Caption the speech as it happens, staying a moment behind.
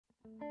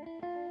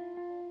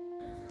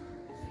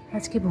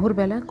আজকে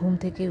ভোরবেলা ঘুম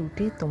থেকে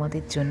উঠে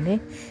তোমাদের জন্যে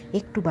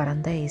একটু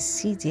বারান্দায়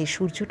এসেছি যে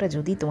সূর্যটা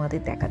যদি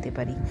তোমাদের দেখাতে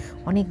পারি,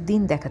 অনেক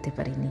দিন দেখাতে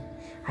পারিনি।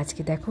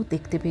 আজকে দেখো,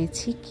 দেখতে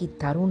পেয়েছি, কি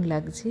দারুণ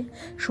লাগছে।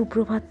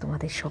 সুপ্রভাত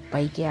তোমাদের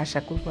সবাইকে,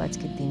 আশা করবো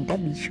আজকের দিনটা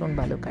ভীষণ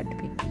ভালো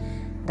কাটবে।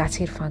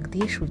 গাছের ফাঁক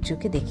দিয়ে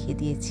সূর্যকে দেখিয়ে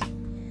দিয়েছি,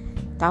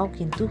 তাও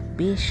কিন্তু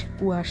বেশ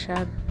কুয়াশা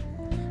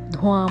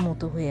ধোঁয়া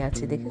মতো হয়ে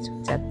আছে, দেখেছো?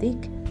 চারদিক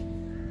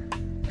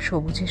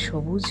সবুজে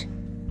সবুজ।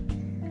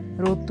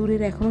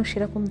 রোদ্দুরের এখনও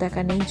সেরকম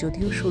দেখা নেই,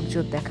 যদিও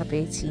সূর্যর দেখা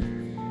পেয়েছি,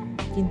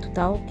 কিন্তু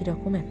তাও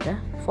কিরকম একটা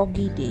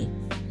ফগি ডে।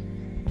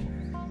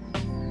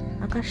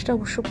 আকাশটা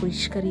অবশ্য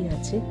পরিষ্কারই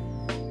আছে,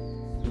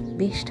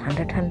 বেশ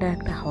ঠান্ডা ঠান্ডা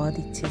একটা হাওয়া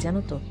দিচ্ছে,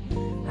 জানো তো।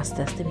 আস্তে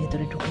আস্তে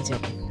ভেতরে ঢুকে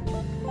যাবে।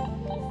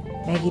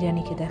 ম্যাগি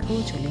রানীকে দেখো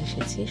চলে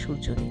এসেছে,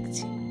 সূর্য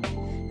দেখছে।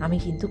 আমি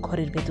কিন্তু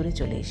ঘরের ভেতরে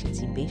চলে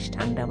এসেছি, বেশ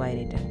ঠান্ডা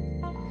বাইরেটা।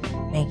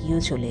 ম্যাগিও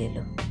চলে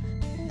এলো।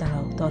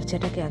 দাঁড়াও,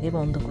 দরজাটাকে আগে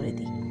বন্ধ করে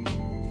দিই।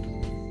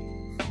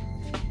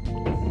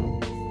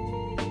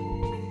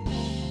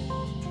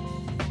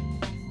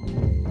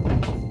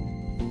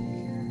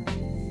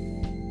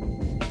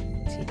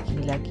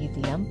 লাগিয়ে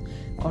দিলাম।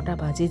 কটা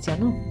বাজে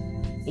জানো?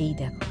 এই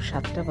দেখো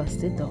 7টা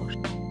বাজতে 10।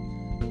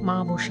 মা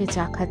বসে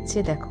চা খাচ্ছে,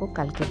 দেখো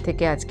কালকের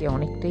থেকে আজকে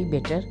অনেকটাই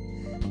বেটার।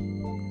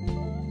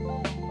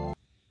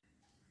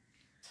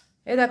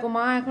 এ দেখো,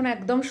 মা এখন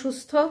একদম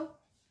সুস্থ।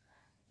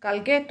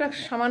 কালকে একটা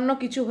সামান্য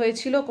কিছু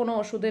হয়েছিল, কোনো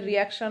ওষুধের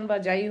রিয়াকশন বা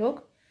যাই হোক।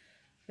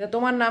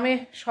 তোমার নামে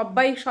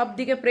সবাই সব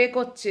দিকে প্রে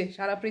করছে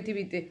সারা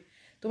পৃথিবীতে।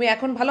 তুমি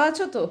এখন ভালো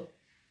আছো তো?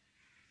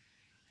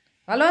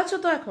 ভালো আছো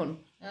তো এখন?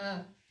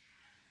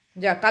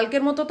 যা,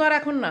 কালকের মতো তো আর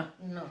এখন না,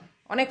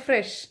 অনেক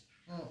ফ্রেশ।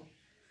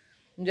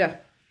 যা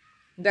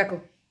দেখো,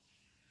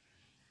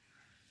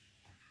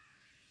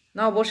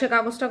 নাও বসে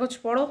কাগজ টাগজ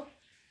পড়ো।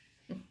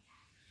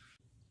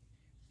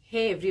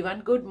 হে everyone,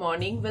 good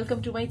morning, welcome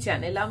to my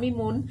channel. আমি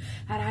মুন,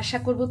 আর আশা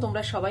করব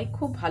তোমরা সবাই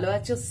খুব ভালো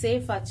আছো,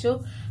 সেফ আছো।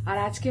 আর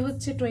আজকে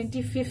হচ্ছে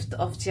 25th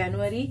of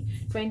January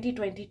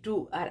 2022,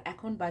 আর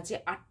এখন বাজে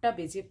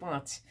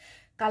 8:05।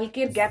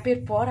 কালকের গ্যাপের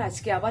পর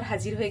আজকে আবার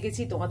হাজির হয়ে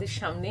গেছি তোমাদের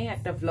সামনে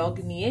একটা ব্লগ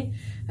নিয়ে।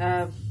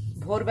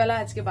 ভোরবেলা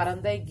আজকে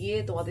বারান্দায় গিয়ে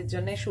তোমাদের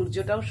জন্য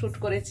সূর্যটাও শ্যুট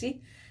করেছি।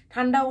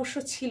 ঠান্ডা অবশ্য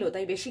ছিল,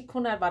 তাই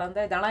বেশিক্ষণ আর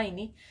বারান্দায়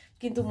দাঁড়াইনি,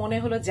 কিন্তু মনে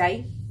হলো যাই,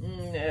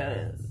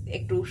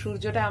 একটু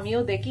সূর্যটা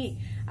আমিও দেখি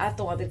আর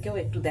তোমাদেরকেও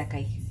একটু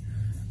দেখাই।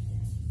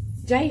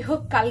 যাই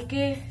হোক,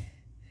 কালকে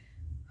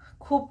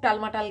খুব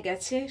টালমাটাল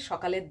গেছে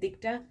সকালের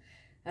দিকটা।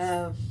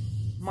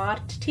 মার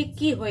ঠিক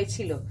কি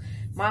হয়েছিল,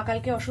 মা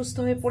কালকে অসুস্থ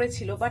হয়ে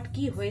পড়েছিল, বাট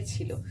কি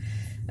হয়েছিল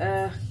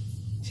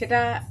সেটা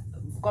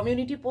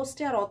কমিউনিটি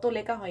পোস্টে আর অত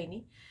লেখা হয়নি,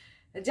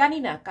 জানি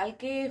না।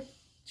 কালকে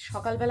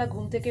সকালবেলা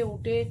ঘুম থেকে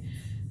উঠে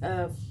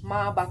মা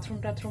বাথরুম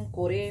টাথরুম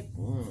করে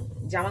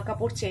জামা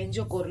কাপড়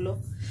চেঞ্জও করলো।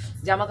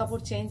 জামা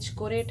কাপড় চেঞ্জ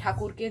করে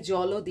ঠাকুরকে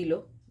জলও দিল,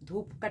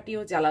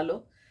 ধূপকাঠিও জ্বালালো।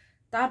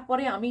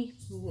 তারপরে আমি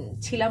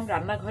ছিলাম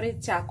রান্নাঘরে,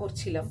 চা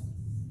করছিলাম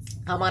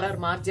আমার আর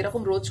মার,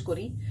 যেরকম রোজ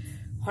করি।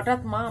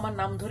 হঠাৎ মা আমার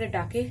নাম ধরে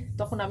ডাকে,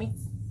 তখন আমি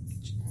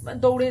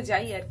দৌড়ে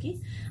যাই আর কি।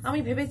 আমি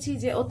ভেবেছি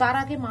যে ও, তার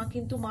আগে মা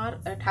কিন্তু মার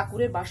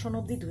ঠাকুরের বাসন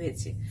অব্দি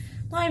ধুয়েছে।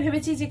 তো আমি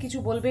ভেবেছি যে কিছু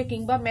বলবে,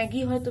 কিংবা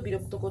ম্যাগি হয়তো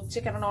বিরক্ত করছে,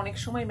 কেননা অনেক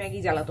সময় ম্যাগি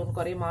জ্বালাতন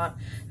করে। মা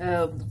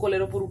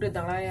কোলের ওপর উঠে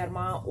দাঁড়ায়, আর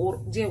মা ওর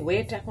যে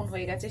ওয়েট এখন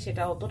হয়ে গেছে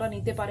সেটা অতটা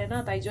নিতে পারে না,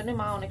 তাই জন্য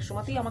মা অনেক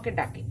সময়তেই আমাকে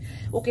ডাকে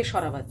ওকে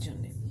সরাবার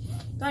জন্য।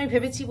 তো আমি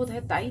ভেবেছি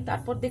বোধহয় তাই।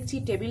 তারপর দেখছি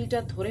টেবিলটা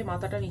ধরে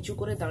মাথাটা নিচু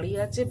করে দাঁড়িয়ে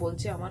আছে,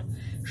 বলছে আমার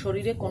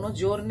শরীরে কোনো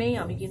জোর নেই,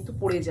 আমি কিন্তু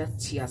পড়ে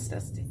যাচ্ছি আস্তে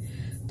আস্তে।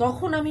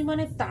 তখন আমি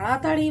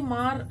তাড়াতাড়ি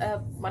মার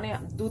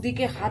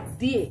দুদিকে হাত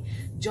দিয়ে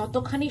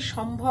যতখানি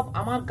সম্ভব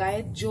আমার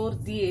গায়ের জোর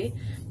দিয়ে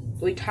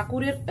ওই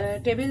ঠাকুরের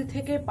টেবিল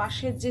থেকে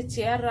পাশের যে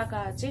চেয়ার রাখা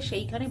আছে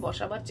সেইখানে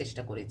বসাবার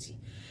চেষ্টা করেছি।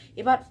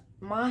 এবার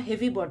মা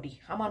হেভি বডি,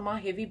 আমার মা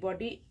হেভি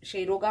বডি,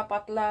 সেই রোগা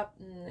পাতলা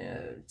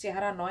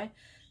চেহারা নয়,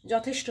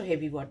 যথেষ্ট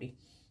হেভি বডি।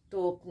 তো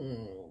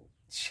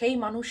সেই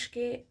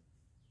মানুষকে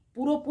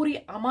পুরোপুরি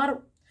আমার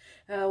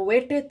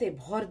ওয়েটেতে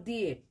ভর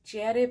দিয়ে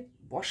চেয়ারে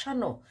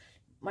বসানো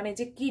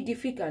যে কি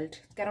ডিফিকাল্ট,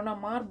 কেননা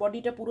মার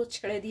বডিটা পুরো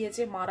ছেড়ে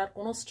দিয়েছে, মার আর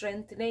কোনো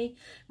স্ট্রেংথ নেই,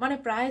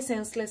 প্রায়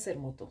সেন্সলেসের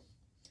মতো।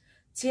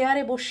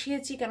 চেয়ারে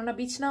বসিয়েছি, কেননা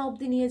বিছনা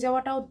অবধি নিয়ে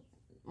যাওয়াটাও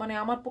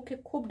আমার পক্ষে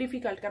খুব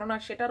ডিফিকাল্ট, কেননা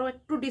সেটারও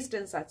একটু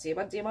ডিস্টেন্স আছে।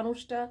 এবার যে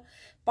মানুষটা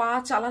পা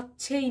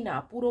চালাচ্ছেই না,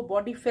 পুরো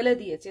বডি ফেলে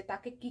দিয়েছে,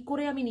 তাকে কি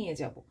করে আমি নিয়ে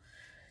যাব?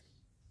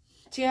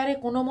 চেয়ারে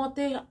কোনো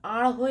মতে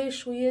আড় হয়ে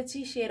শুয়েছি,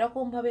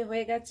 সেরকম ভাবে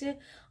হয়ে গেছে।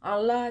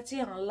 আল্লাহ আছে,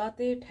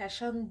 আল্লাহতে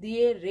ঠেসান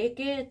দিয়ে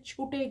রেখে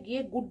ছুটে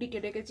গিয়ে গুড্ডিকে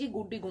ডেকেছি।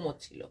 গুড্ডি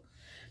ঘুমোচ্ছিল,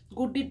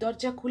 গুড্ডির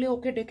দরজা খুলে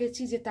ওকে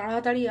ডেকেছি যে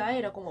তাড়াতাড়ি আয়,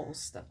 এরকম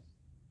অবস্থা।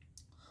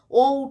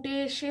 ও উঠে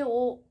এসে ও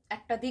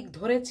একটা দিক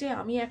ধরেছে,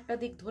 আমি একটা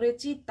দিক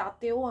ধরেছি,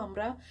 তাতেও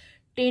আমরা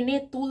টেনে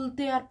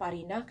তুলতে আর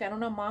পারি না,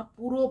 কেননা মা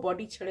পুরো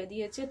বডি ছেড়ে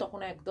দিয়েছে, তখন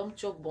একদম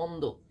চোখ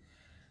বন্ধ,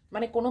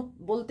 কোনো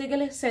বলতে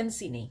গেলে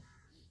সেন্সই নেই।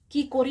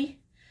 কি করি?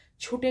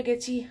 ছুটে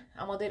গেছি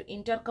আমাদের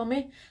ইন্টারকমে,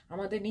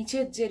 আমাদের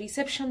নিচের যে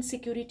রিসেপশন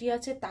সিকিউরিটি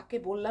আছে তাকে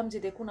বললাম যে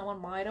দেখুন আমার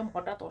মা এরম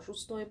হঠাৎ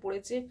অসুস্থ হয়ে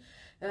পড়েছে,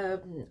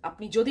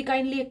 আপনি যদি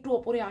কাইন্ডলি একটু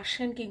ওপরে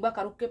আসেন কিংবা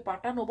কারুকে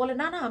পাঠান। ও বলে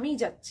না না আমিই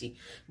যাচ্ছি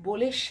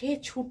বলে সে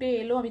ছুটে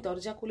এলো। আমি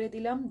দরজা খুলে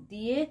দিলাম,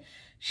 দিয়ে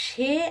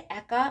সে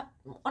একা,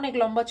 অনেক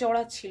লম্বা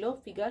চওড়া ছিল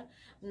ফিগার,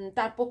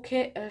 তার পক্ষে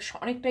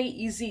অনেকটাই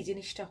ইজি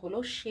জিনিসটা হলো,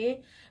 সে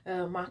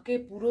মাকে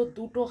পুরো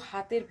দুটো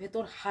হাতের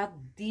ভেতর হাত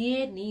দিয়ে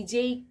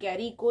নিজেই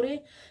ক্যারি করে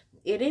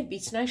এরে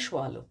বিছনায়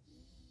শোয়ালো।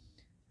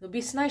 তো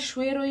বিছনায়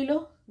শুয়ে রইল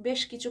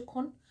বেশ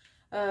কিছুক্ষণ।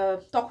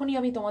 তখনই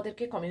আমি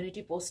তোমাদেরকে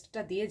কমিউনিটি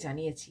পোস্টটা দিয়ে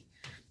জানিয়েছি।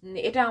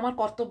 এটা আমার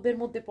কর্তব্যের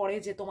মধ্যে পড়ে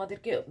যে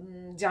তোমাদেরকে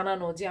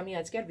জানানো যে আমি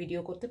আজকে আর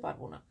ভিডিও করতে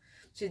পারবো না,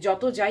 সে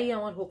যত যাই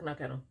আমার হোক না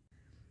কেন।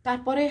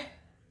 তারপরে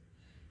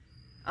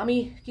আমি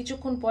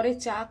কিছুক্ষণ পরে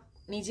চা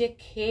নিজে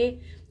খেয়ে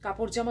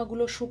কাপড়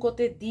জামাগুলো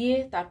শুকোতে দিয়ে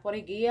তারপরে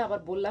গিয়ে আবার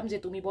বললাম যে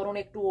তুমি বরং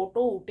একটু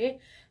ওঠো, উঠে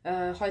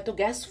হয়তো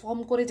গ্যাস ফর্ম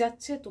করে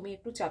যাচ্ছে, তুমি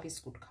একটু চা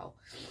বিস্কুট খাও।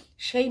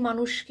 সেই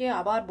মানুষকে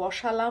আবার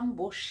বসালাম,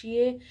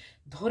 বসিয়ে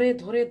ধরে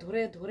ধরে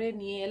ধরে ধরে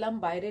নিয়ে এলাম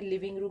বাইরের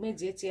লিভিং রুমে,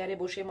 যে চেয়ারে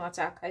বসে মা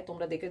চা খায়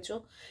তোমরা দেখেছো,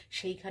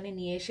 সেইখানে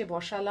নিয়ে এসে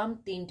বসালাম,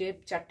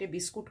 3-4টে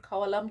বিস্কুট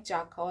খাওয়ালাম, চা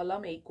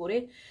খাওয়ালাম। এই করে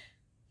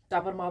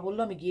তারপর মা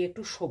বললো আমি গিয়ে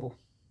একটু শোবো।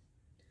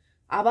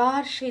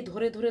 আবার সেই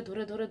ধরে ধরে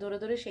ধরে ধরে ধরে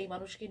ধরে সেই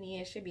মানুষকে নিয়ে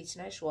এসে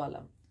বিছনায়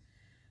শোয়ালাম।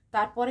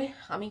 তারপরে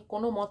আমি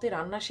কোনো মতে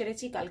রান্না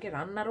সেরেছি। কালকে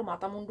রান্নারও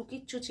মাথামুন্ডু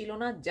কিচ্ছু ছিল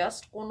না,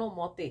 জাস্ট কোনো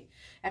মতে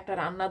একটা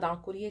রান্না দাঁড়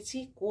করিয়েছি,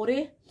 করে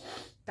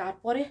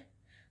তারপরে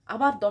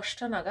আবার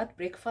 10টা নাগাদ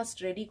ব্রেকফাস্ট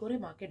রেডি করে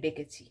মাকে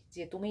ডেকেছি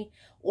যে তুমি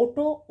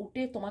ওটো,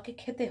 উঠে তোমাকে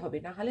খেতে হবে,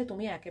 না হলে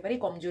তুমি একেবারেই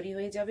কমজোরি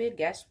হয়ে যাবে,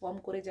 গ্যাস ফর্ম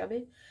করে যাবে।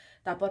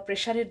 তারপর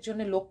প্রেশারের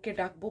জন্য লোককে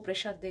ডাকবো,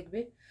 প্রেশার দেখবে।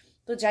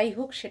 তো যাই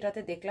হোক,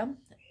 সেটাতে দেখলাম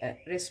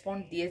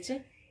রেসপন্ড দিয়েছে।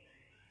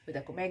 ওই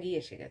দেখো ম্যাগি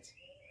এসে গেছে,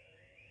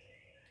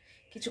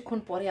 কিছুক্ষণ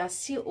পরে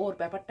আসছি, ওর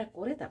ব্যাপারটা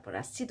করে তারপর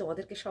আসছি,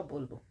 তোমাদেরকে সব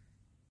বলবো।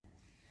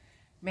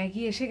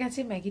 ম্যাগি এসে গেছে,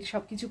 ম্যাগির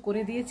সব কিছু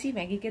করে দিয়েছি,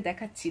 ম্যাগিকে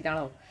দেখাচ্ছি,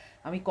 দাঁড়াও।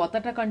 আমি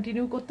কথাটা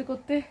কন্টিনিউ করতে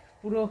করতে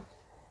পুরো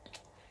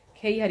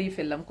খেই হারিয়ে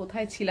ফেললাম,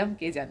 কোথায় ছিলাম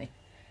কে জানে।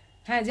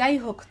 হ্যাঁ যাই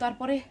হোক,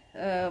 তারপরে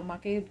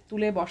মাকে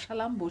তুলে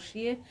বসালাম,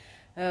 বসিয়ে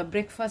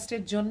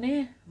ব্রেকফাস্টের জন্যে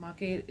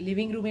মাকে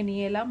লিভিং রুমে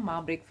নিয়ে এলাম। মা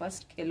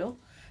ব্রেকফাস্ট খেলো,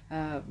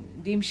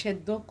 ডিম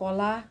সেদ্ধ,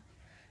 কলা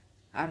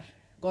আর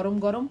গরম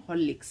গরম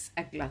হরলিক্স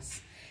 1 গ্লাস,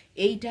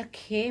 এইটা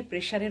খেয়ে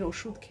প্রেশারের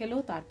ওষুধ খেলো।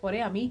 তারপরে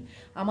আমি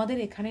আমাদের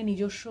এখানে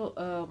নিজস্ব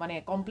মানে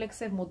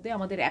কমপ্লেক্সের মধ্যে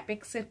আমাদের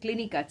অ্যাপেক্সের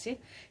ক্লিনিক আছে,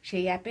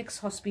 সেই অ্যাপেক্স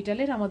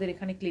হসপিটালের আমাদের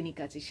এখানে ক্লিনিক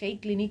আছে, সেই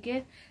ক্লিনিকে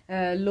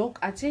লোক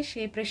আছে,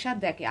 সে প্রেশার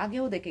দেখে,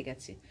 আগেও দেখে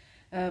গেছে।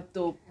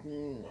 তো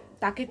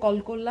তাকে কল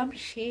করলাম,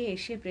 সে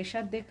এসে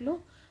প্রেশার দেখলো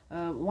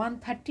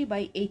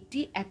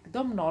 130/80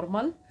 একদম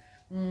নর্মাল,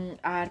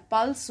 আর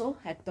পালসও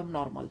একদম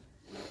নর্মাল।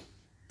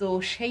 তো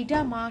সেইটা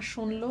মা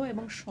শুনলো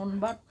এবং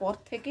শোনবার পর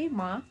থেকেই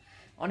মা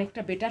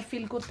অনেকটা বেটার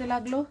ফিল করতে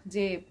লাগলো।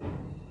 যে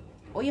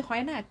ওই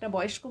হয় না, একটা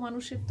বয়স্ক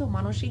মানুষের তো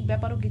মানসিক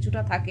ব্যাপারও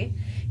কিছুটা থাকে।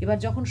 এবার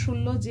যখন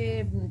শুনলো যে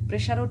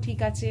প্রেশারও ঠিক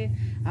আছে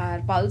আর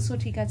পালসও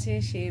ঠিক আছে,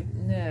 সে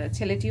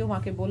ছেলেটিও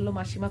মাকে বলল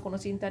মাসিমা কোনো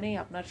চিন্তা নেই,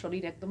 আপনার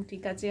শরীর একদম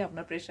ঠিক আছে,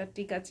 আপনার প্রেশার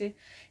ঠিক আছে,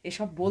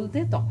 এসব বলতে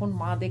তখন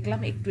মা দেখলাম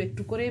একটু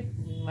একটু করে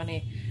মানে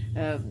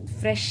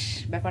ফ্রেশ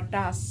ব্যাপারটা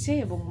আসছে,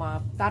 এবং মা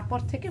তারপর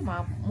থেকে মা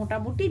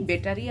মোটামুটি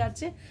বেটারই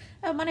আছে।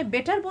 মানে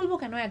বেটার বলবো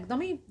কেন,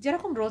 একদমই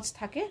যেরকম রোজ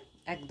থাকে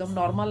একদম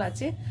নর্মাল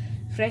আছে,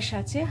 ফ্রেশ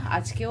আছে।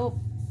 আজকেও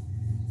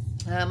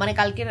মানে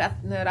কালকে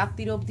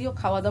রাত্রির অবধিও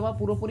খাওয়া দাওয়া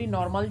পুরোপুরি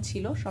নর্মাল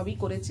ছিল, সবই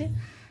করেছে।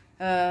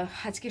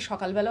 আজকে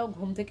সকালবেলাও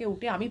ঘুম থেকে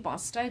উঠে, আমি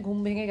 5টায় ঘুম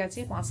ভেঙে গেছে,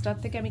 5টার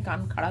থেকে আমি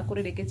কান খাড়া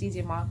করে রেখেছি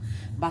যে মা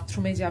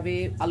বাথরুমে যাবে,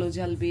 আলো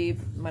জ্বালবে,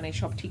 মানে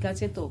সব ঠিক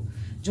আছে তো,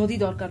 যদি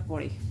দরকার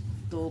পড়ে।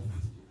 তো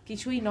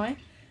কিছুই নয়,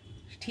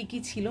 ঠিকই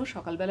ছিল।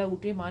 সকালবেলা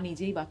উঠে মা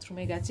নিজেই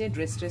বাথরুমে গেছে,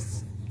 ড্রেস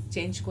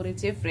চেঞ্জ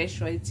করেছে, ফ্রেশ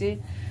হয়েছে,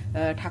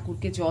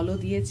 ঠাকুরকে জলও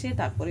দিয়েছে।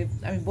 তারপরে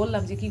আমি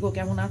বললাম যে কি গো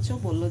কেমন আছো,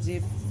 বললো যে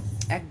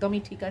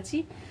একদমই ঠিক আছি,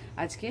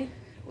 আজকে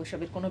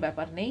ওইসবের কোনো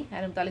ব্যাপার নেই।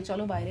 আর তাহলে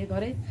চলো বাইরে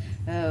ঘরে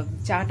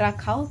চাটা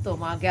খাও। তো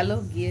মা গেল,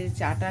 গিয়ে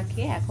চাটা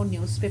খেয়ে এখন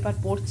নিউজ পেপার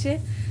পড়ছে।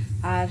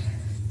 আর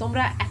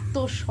তোমরা এত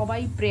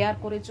সবাই প্রেয়ার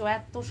করেছো,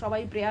 এত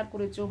সবাই প্রেয়ার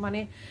করেছো, মানে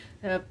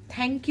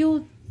থ্যাংক ইউ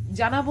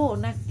জানাবো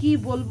না কি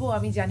বলবো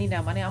আমি জানি না,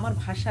 মানে আমার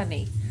ভাষা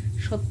নেই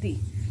সত্যি।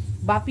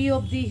 বাপি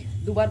অবধি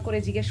 2বার করে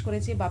জিজ্ঞেস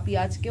করেছে, বাপি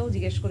আজকেও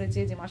জিজ্ঞেস করেছে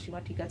যে মাসিমা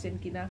ঠিক আছেন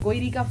কিনা,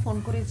 গৈরিকা ফোন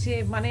করেছে,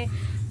 মানে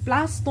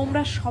প্লাস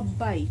তোমরা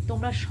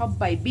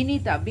সবাই,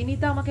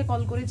 বিনিতা আমাকে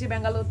কল করেছে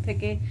ব্যাঙ্গালোর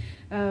থেকে।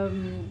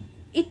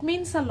 It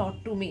means a lot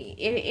to me.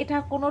 এটা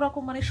কোনো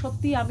রকম মানে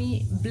সত্যি আমি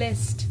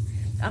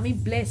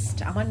ব্লেসড।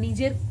 আমার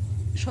নিজের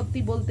সত্যি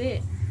বলতে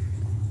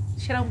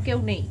সেরকম কেউ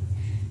নেই,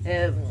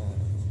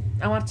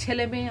 আমার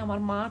ছেলে মেয়ে, আমার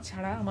মা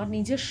ছাড়া আমার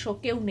নিজস্ব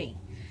কেউ নেই।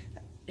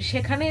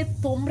 সেখানে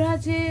তোমরা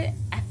যে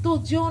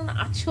এতজন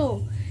আছো,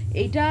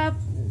 এটা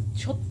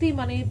সত্যি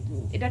মানে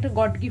এটা একটা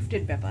গড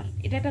গিফটেড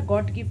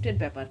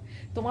ব্যাপার।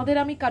 তোমাদের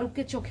আমি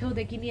কারুকে চোখেও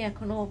দেখিনি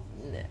এখনো,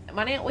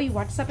 মানে ওই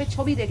হোয়াটসঅ্যাপে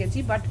ছবি দেখেছি,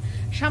 বাট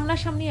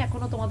সামনাসামনি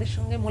এখনো তোমাদের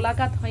সঙ্গে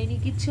মোলাকাত হয়নি,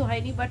 কিচ্ছু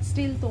হয়নি। বাট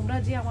স্টিল তোমরা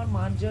যে আমার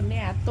মার জন্য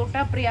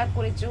এতটা প্রেয়ার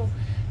করেছো,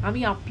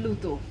 আমি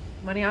আপ্লুত।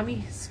 মানে আমি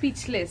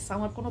স্পিচলেস,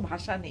 আমার কোনো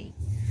ভাষা নেই।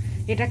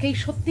 এটাকেই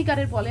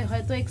সত্যিকারের বলে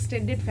হয়তো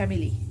এক্সটেন্ডেড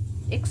ফ্যামিলি।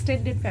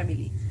 এক্সটেন্ডেড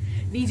ফ্যামিলি,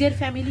 নিজের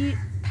ফ্যামিলি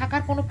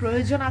থাকার কোনো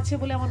প্রয়োজন আছে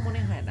বলে আমার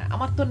মনে হয় না।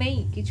 আমার তো নেই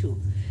কিছু,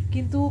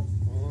 কিন্তু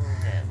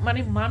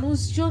মানে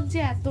মানুষজন যে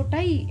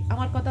এতটাই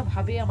আমার কথা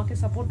ভাবে, আমাকে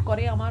সাপোর্ট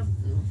করে, আমার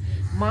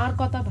মার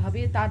কথা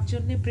ভাবে, তার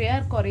জন্যে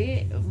প্রেয়ার করে,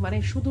 মানে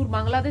সুদূর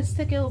বাংলাদেশ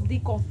থেকে অবধি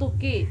কত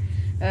কে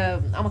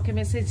আমাকে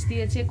মেসেজ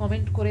দিয়েছে,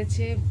 কমেন্ট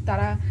করেছে,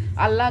 তারা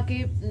আল্লাহকে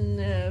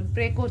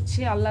প্রে করছে,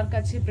 আল্লাহর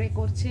কাছে প্রে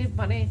করছে,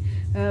 মানে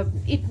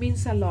it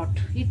means a lot,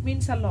 it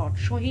means a লট।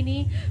 সোহিনী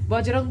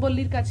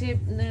বজরংবল্লীর কাছে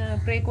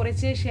প্রে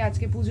করেছে, সে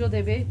আজকে পুজো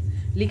দেবে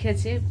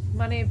লিখেছে,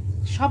 মানে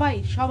সবাই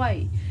সবাই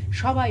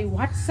সবাই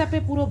হোয়াটসঅ্যাপে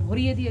পুরো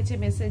ভরিয়ে দিয়েছে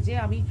মেসেজে।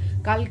 আমি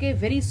কালকে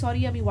ভেরি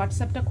সরি, আমি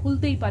হোয়াটসঅ্যাপটা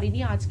খুলতেই পারিনি।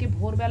 আজকে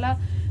ভোরবেলা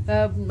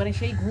মানে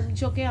সেই ঘুম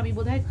চোখে আমি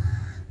বোধহয়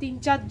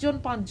 3-4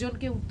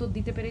 5জনকে উত্তর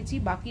দিতে পেরেছি,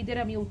 বাকিদের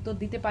আমি উত্তর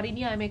দিতে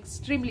পারিনি। আই এম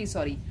এক্সট্রিমলি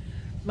সরি,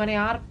 মানে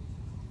আর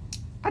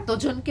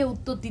এতজনকে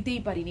উত্তর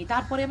দিতেই পারিনি।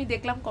 তারপরে আমি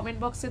দেখলাম কমেন্ট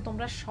বক্সে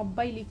তোমরা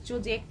সবাই লিখছো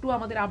যে একটু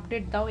আমাদের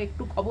আপডেট দাও,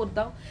 একটু খবর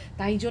দাও।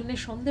 তাই জন্যে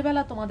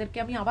সন্ধেবেলা তোমাদেরকে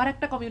আমি আবার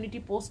একটা কমিউনিটি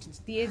পোস্ট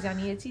দিয়ে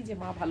জানিয়েছি যে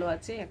মা ভালো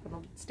আছে, এখনো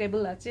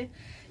স্টেবল আছে,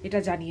 এটা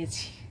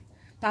জানিয়েছি।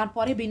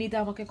 তারপরে বিনীতা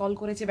আমাকে কল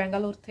করেছে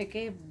ব্যাঙ্গালোর থেকে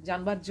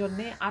জানবার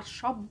জন্যে। আর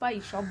সবাই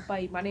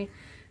সবাই মানে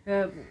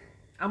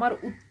আমার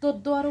উত্তর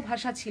দেওয়ারও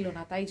ভাষা ছিল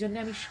না, তাই জন্য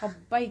আমি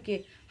সবাইকে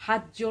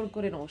হাত জোড়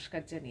করে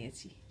নমস্কার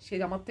জানিয়েছি। সে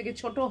আমার থেকে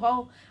ছোট হও,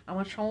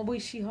 আমার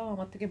সমবয়সী হও,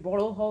 আমার থেকে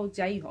বড় হও,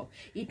 যাই হও,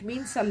 it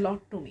means a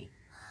lot to me,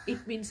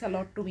 it means a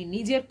lot to me.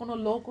 নিজের কোনো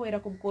লোকও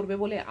এরকম করবে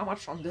বলে আমার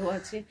সন্দেহ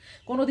আছে,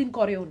 কোনোদিন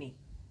করেও নি,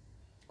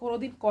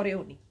 কোনোদিন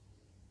করেও নি।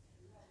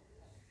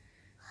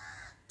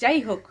 যাই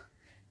হোক,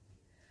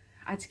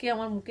 আজকে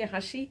আমার মুখে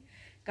হাসি।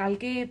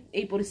 কালকে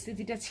এই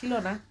পরিস্থিতিটা ছিল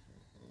না,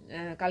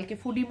 কালকে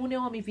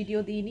ফুডিমুনেও আমি ভিডিও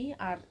দিইনি,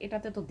 আর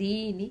এটাতে তো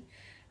দিইনি।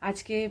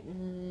 আজকে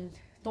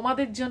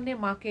তোমাদের জন্যে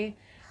মাকে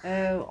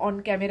অন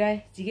ক্যামেরায়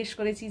জিজ্ঞেস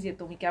করেছি যে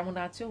তুমি কেমন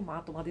আছো, মা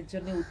তোমাদের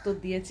জন্য উত্তর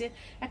দিয়েছে।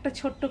 একটা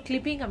ছোট্ট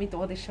ক্লিপিং আমি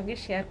তোমাদের সঙ্গে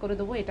শেয়ার করে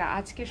দেবো। এটা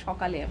আজকে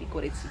সকালে আমি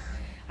করেছি,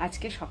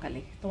 আজকে সকালে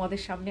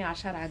তোমাদের সামনে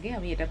আসার আগে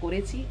আমি এটা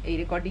করেছি, এই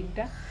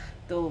রেকর্ডিংটা।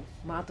 তো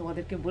মা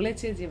তোমাদেরকে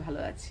বলেছে যে ভালো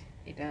আছে,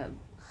 এটা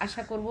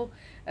আশা করব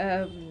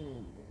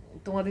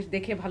তোমাদের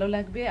দেখে ভালো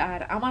লাগবে। আর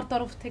আমার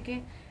তরফ থেকে,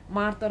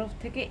 মার তরফ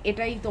থেকে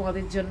এটাই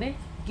তোমাদের জন্যে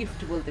গিফট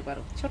বলতে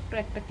পারো, ছোট্ট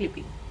একটা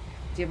ক্লিপিং,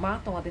 যে মা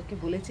তোমাদেরকে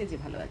বলেছে যে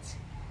ভালো আছে।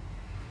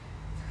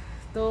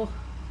 তো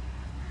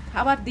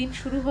আবার দিন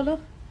শুরু হলো,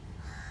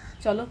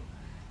 চলো।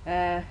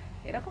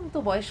 এরকম তো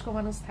বয়স্ক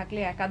মানুষ থাকলে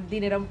এক আধ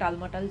দিন এরকম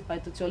টালমাটাল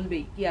হয়তো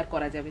চলবেই, কি আর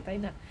করা যাবে, তাই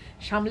না?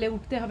 সামলে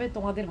উঠতে হবে।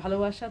 তোমাদের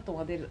ভালোবাসা,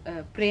 তোমাদের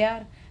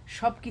প্রেয়ার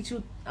সব কিছু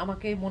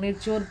আমাকে মনের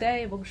জোর দেয়,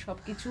 এবং সব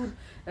কিছুর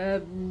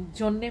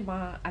জন্যে মা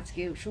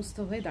আজকে সুস্থ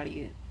হয়ে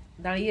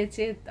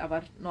দাঁড়িয়েছে,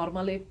 আবার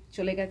নর্মালে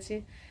চলে গেছে,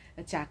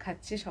 চা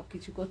খাচ্ছে, সব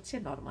কিছু করছে,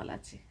 নর্মাল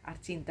আছে, আর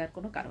চিন্তার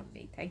কোনো কারণ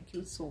নেই। Thank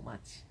you so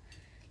much,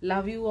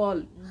 love you all,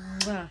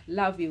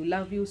 love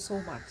you so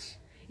much,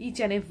 each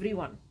and every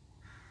one.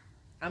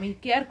 আমি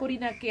কেয়ার করি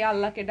না কে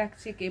আল্লাহকে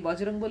ডাকছে, কে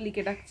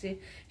বজরংবল্লীকে ডাকছে,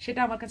 সেটা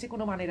আমার কাছে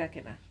কোনো মানে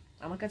রাখে না।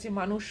 আমার কাছে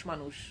মানুষ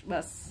মানুষ,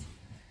 বাস।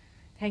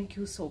 Thank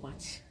you so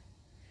much.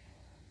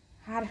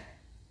 R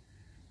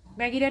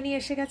Maggi রানি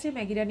এসে গেছে,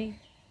 ম্যাগি রানি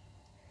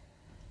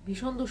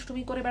ভীষণ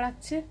দুষ্টুমি করে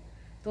বেড়াচ্ছে।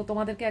 তো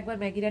তোমাদেরকে একবার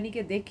ম্যাগি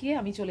রানিকে দেখিয়ে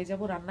আমি চলে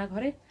যাব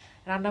রান্নাঘরে,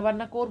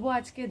 রান্নাবান্না করব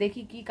আজকে।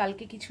 দেখি কি,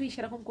 কালকে কিছুই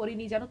সেরকম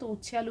করিনি জানো তো,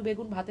 উচ্ছে আলু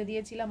বেগুন ভাতে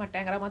দিয়েছিলাম, আর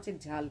ট্যাংরা মাছের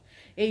ঝাল,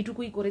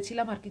 এইটুকুই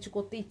করেছিলাম। আর কিছু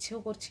করতে ইচ্ছেও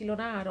করছিল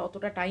না, আর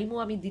অতটা টাইমও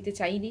আমি দিতে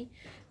চাইনি,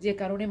 যে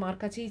কারণে মার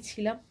কাছেই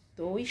ছিলাম।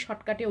 তো ওই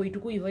শর্টকাটে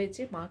ওইটুকুই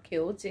হয়েছে, মা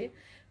খেয়েওছে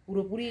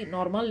পুরোপুরি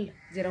নর্মাল,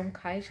 যেরকম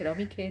খায়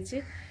সেরকমই খেয়েছে।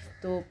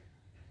 তো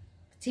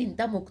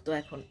চিন্তামুক্ত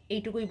এখন,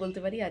 এইটুকুই বলতে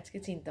পারি, আজকে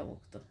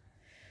চিন্তামুক্ত।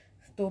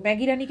 তো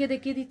ম্যাগি রানিকে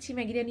দেখিয়ে দিচ্ছি,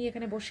 ম্যাগি রানি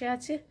এখানে বসে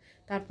আছে,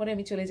 তারপরে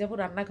আমি চলে যাব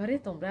রান্নাঘরে।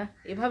 তোমরা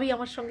এভাবেই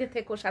আমার সঙ্গে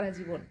থেকো সারা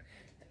জীবন,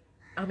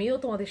 আমিও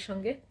তোমাদের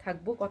সঙ্গে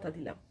থাকবো, কথা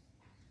দিলাম।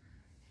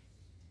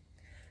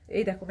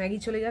 এই দেখো ম্যাগি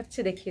চলে যাচ্ছে,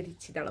 দেখিয়ে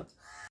দিচ্ছি, দাঁড়াও।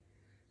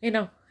 এই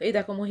নাও, এই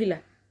দেখো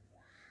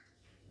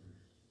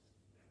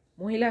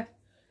মহিলা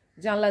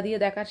জানলা দিয়ে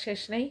দেখার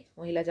শেষ নেই,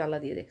 মহিলা জানলা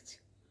দিয়ে দেখছে।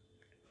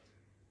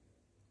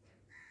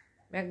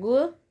 ম্যাগু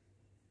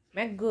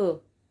ম্যাগু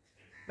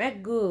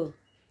ম্যাগু,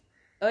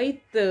 ওই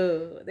তো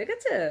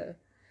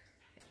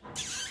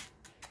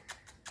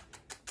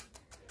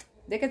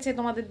দেখেছে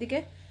তোমাদের দিকে,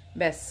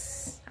 ব্যাস,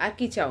 আর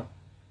কি চাও?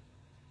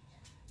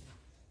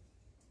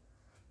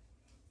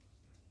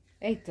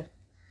 এই তো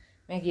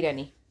ম্যাগি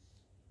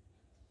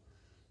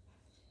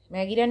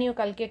রানিও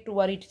কালকে একটু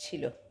ওয়ারিড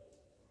ছিল,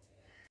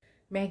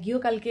 ম্যাগিও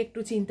কালকে একটু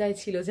চিন্তায়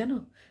ছিল জানো।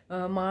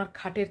 মার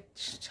খাটের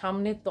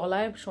সামনের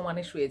তলায়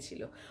সমানে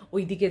শুয়েছিল,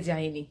 ওই দিকে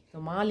যায়নি। তো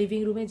মা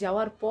লিভিং রুমে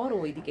যাওয়ার পর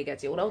ওই দিকে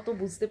গেছে। ওরাও তো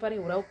বুঝতে পারে,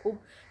 ওরাও খুব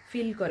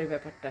ফিল করে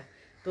ব্যাপারটা।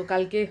 তো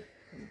কালকে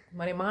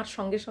মানে মার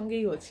সঙ্গে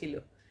সঙ্গেই ও ছিল।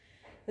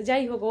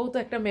 যাই হোক, ও তো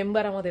একটা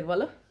মেম্বার আমাদের,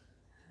 বলো।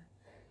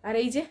 আর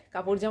এই যে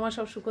কাপড় জামা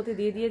সব শুকোতে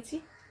দিয়ে দিয়েছি,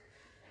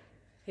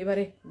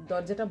 এবারে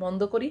দরজাটা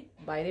বন্ধ করি,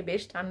 বাইরে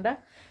বেশ ঠান্ডা।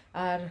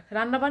 আর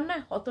রান্নাবান্না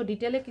অত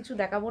ডিটেলে কিছু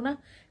দেখাবো না,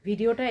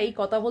 ভিডিওটা এই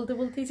কথা বলতে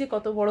বলতেই যে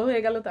কত বড়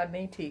হয়ে গেল তার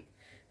নেই ঠিক।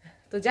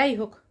 তো যাই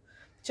হোক,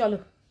 চলো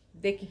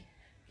দেখি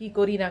কি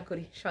করি না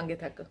করি, সঙ্গে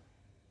থাকো।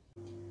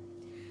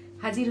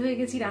 হাজির হয়ে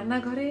গেছি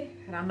রান্নাঘরে।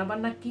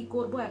 রান্নাবান্না কি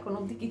করব এখন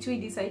অবধি কিছুই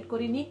ডিসাইড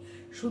করিনি,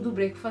 শুধু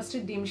ব্রেকফাস্টে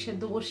ডিম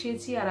সেদ্ধ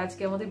বসিয়েছি। আর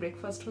আজকে আমাদের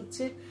ব্রেকফাস্ট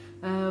হচ্ছে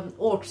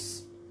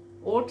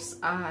ওটস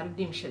আর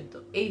ডিম সেদ্ধ,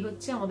 এই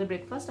হচ্ছে আমাদের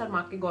ব্রেকফাস্ট। আর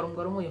মাকে গরম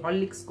গরম ওই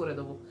হরলিক্স করে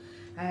দেবো।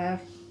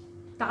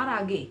 তার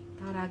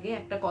আগে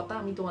একটা কথা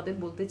আমি তোমাদের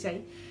বলতে চাই,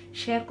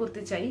 শেয়ার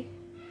করতে চাই।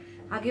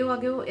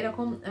 আগেও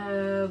এরকম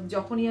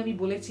যখনই আমি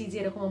বলেছি যে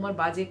এরকম আমার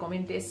বাজে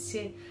কমেন্ট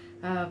এসছে,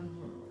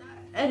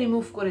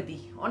 রিমুভ করে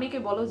দিই। অনেকে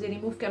বলো যে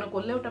রিমুভ কেন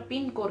করলে, ওটা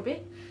পিন করবে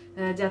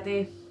যাতে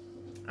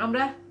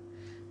আমরা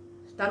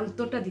তার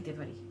উত্তরটা দিতে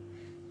পারি।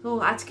 তো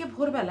আজকে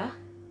ভোরবেলা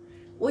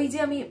ওই যে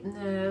আমি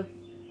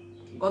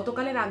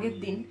গতকালের আগের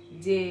দিন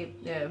যে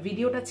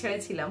ভিডিওটা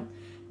ছেড়েছিলাম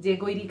যে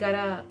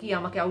গৈরিকারা কি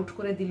আমাকে আউট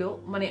করে দিল,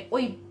 মানে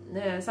ওই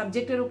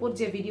সাবজেক্টের উপর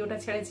যে ভিডিওটা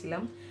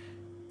ছেড়েছিলাম,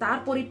 তার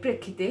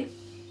পরিপ্রেক্ষিতে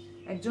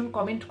একজন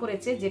কমেন্ট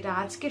করেছে, যেটা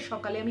আজকে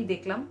সকালে আমি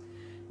দেখলাম,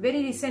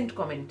 ভেরি রিসেন্ট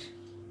কমেন্ট।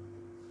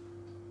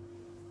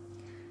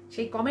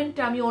 সেই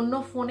কমেন্টটা আমি অন্য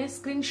ফোনে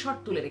স্ক্রিনশট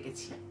তুলে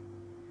রেখেছি,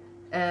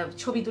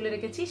 ছবি তুলে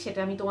রেখেছি, সেটা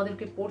আমি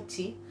তোমাদেরকে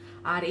পড়ছি।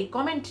 আর এই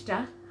কমেন্টটা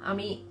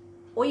আমি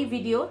ওই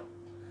ভিডিওর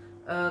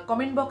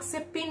কমেন্ট বক্সে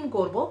পিন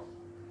করব।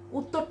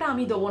 উত্তরটা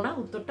আমি দেবো না,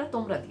 উত্তরটা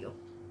তোমরা দিও,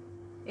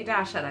 এটা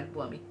আশা রাখবো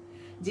আমি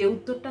যে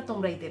উত্তরটা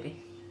তোমরাই দেবে।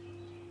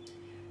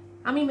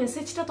 আমি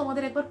মেসেজটা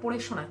তোমাদের একবার পড়ে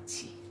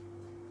শোনাচ্ছি।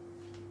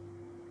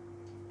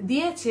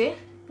 দিয়েছে,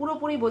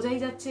 পুরোপুরি বোঝাই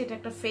যাচ্ছে এটা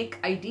একটা ফেক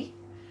আইডি।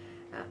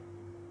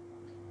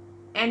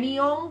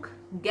 অ্যানিয়ং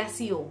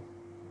গ্যাসিও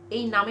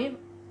এই নামে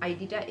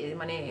আইডিটা,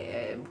 মানে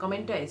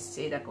কমেন্টটা এসছে।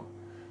 এই দেখো,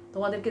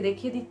 তোমাদেরকে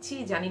দেখিয়ে দিচ্ছি,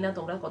 জানি না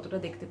তোমরা কতটা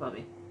দেখতে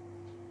পাবে।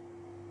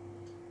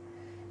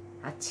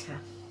 আচ্ছা,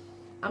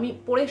 আমি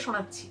পড়ে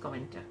শোনাচ্ছি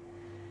কমেন্টটা,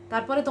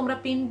 তারপরে তোমরা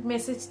পিন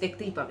মেসেজ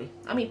দেখতেই পাবে।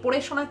 আমি পড়ে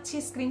শোনাচ্ছি,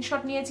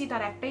 স্ক্রিনশট নিয়েছি,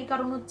 তার একটাই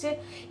কারণ হচ্ছে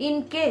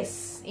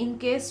ইন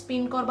কেস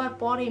পিন করবার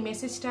পর এই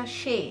মেসেজটা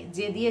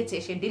যে দিয়েছে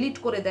সে ডিলিট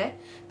করে দেয়,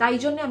 তাই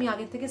জন্য আমি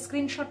আগের থেকে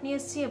স্ক্রিনশট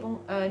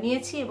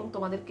নিয়েছি এবং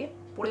তোমাদেরকে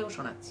পড়েও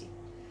শোনাচ্ছি।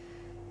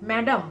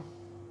 ম্যাডাম,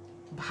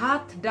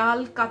 ভাত, ডাল,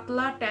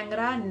 কাতলা,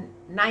 ট্যাংরা,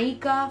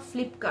 নায়িকা,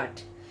 ফ্লিপকার্ট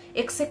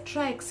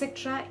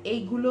এক্সেট্রা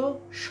এইগুলো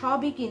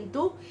সবই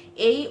কিন্তু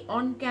এই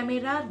অন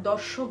ক্যামেরা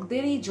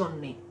দর্শকদেরই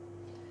জন্যে।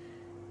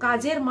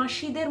 কাজের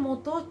মাসিদের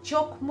মতো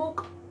চোখ মুখ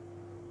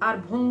আর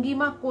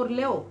ভঙ্গিমা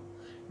করলেও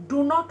do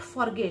not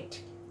forget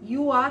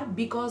you R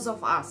because of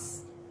us.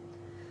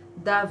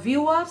 The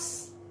viewers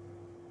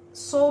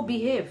so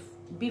behave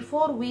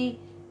before we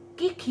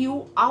kick you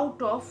out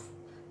of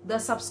the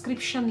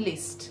subscription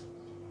list.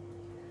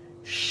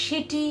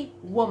 Shitty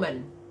woman,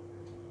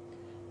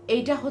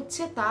 এইটা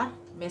হচ্ছে তার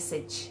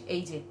মেসেজ।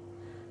 এই যে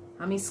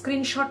আমি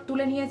স্ক্রিনশট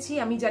তুলে নিয়েছি,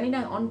 আমি জানি না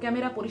অন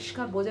ক্যামেরা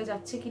পরিষ্কার বোঝা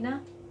যাচ্ছে কিনা,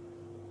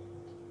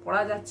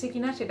 পড়া যাচ্ছে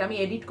কিনা, সেটা আমি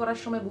এডিট করার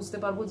সময় বুঝতে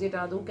পারবো যেটা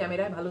আদৌ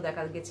ক্যামেরায় ভালো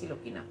দেখা গেছিল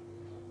কিনা।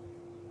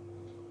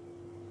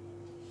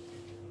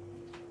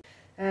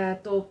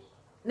 তো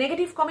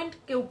নেগেটিভ কমেন্ট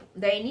কেউ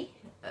দেয়নি,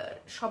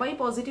 সবাই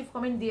পজিটিভ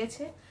কমেন্ট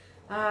দিয়েছে।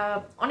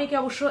 অনেকে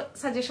অবশ্য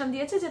সাজেশন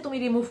দিয়েছে যে তুমি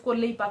রিমুভ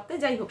করলেই পারতে।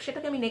 যাই হোক,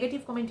 সেটাকে আমি নেগেটিভ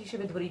কমেন্ট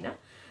হিসেবে ধরি না।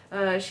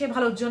 সে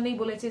ভালোর জন্যই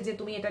বলেছে যে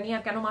তুমি এটা নিয়ে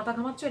আর কেন মাথা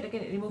ঘামাচ্ছ, এটাকে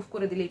রিমুভ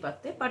করে দিলেই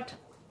পারতে। বাট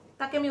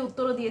তাকে আমি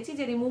উত্তরও দিয়েছি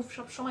যে রিমুভ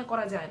সবসময়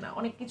করা যায় না,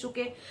 অনেক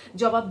কিছুকে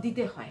জবাব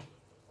দিতে হয়।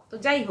 তো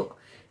যাই হোক,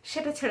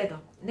 সেটা ছেড়ে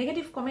দাও।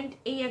 নেগেটিভ কমেন্ট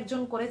এই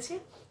একজন করেছে,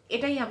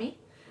 এটাই আমি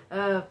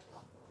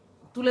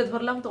তুলে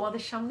ধরলাম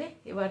তোমাদের সামনে।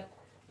 এবার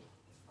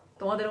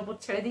তোমাদের ওপর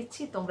ছেড়ে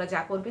দিচ্ছি, তোমরা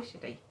যা করবে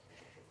সেটাই।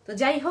 তো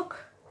যাই হোক,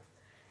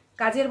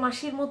 কাজের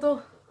মাসির মতো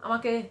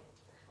আমাকে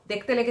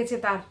দেখতে লেগেছে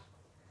তার।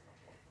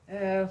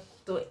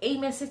 তো এই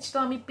মেসেজ তো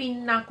আমি পিন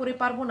না করে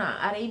পারবো না।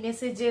 আর এই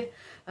মেসেজের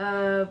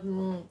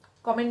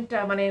কমেন্টটা,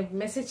 মানে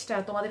মেসেজটা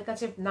তোমাদের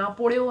কাছে না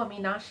পড়েও আমি,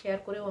 না শেয়ার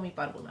করেও আমি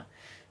পারবো না।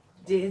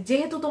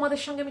 যেহেতু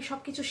তোমাদের সঙ্গে আমি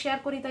সবকিছু শেয়ার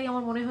করি, তাই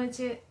আমার মনে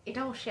হয়েছে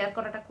এটাও শেয়ার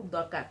করাটা খুব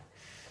দরকার।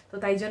 তো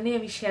তাই জন্যই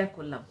আমি শেয়ার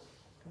করলাম।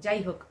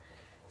 যাই হোক,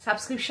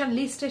 সাবস্ক্রিপশন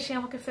লিস্টে সে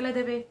আমাকে ফেলে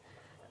দেবে,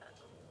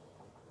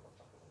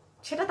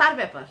 সেটা তার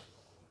ব্যাপার,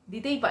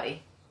 দিতেই পারে।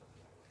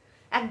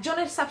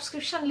 একজনের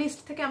সাবস্ক্রিপশন লিস্ট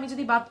থেকে আমি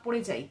যদি বাদ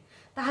পড়ে যাই,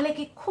 তাহলে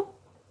কি খুব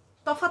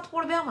তফাৎ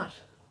পড়বে আমার?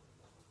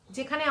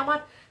 যেখানে আমার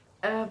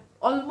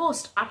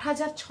অলমোস্ট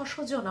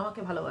 ৮৬০০ জন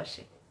আমাকে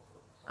ভালোবাসে,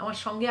 আমার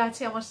সঙ্গে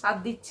আছে, আমার সাথ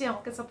দিচ্ছে,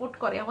 আমাকে সাপোর্ট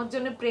করে, আমার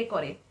জন্য প্রে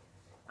করে,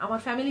 আমার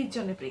ফ্যামিলির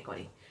জন্য প্রে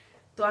করে।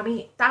 তো আমি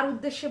তার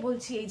উদ্দেশ্যে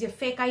বলছি, এই যে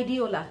ফেক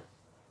আইডিওলা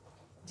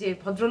যে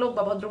ভদ্রলোক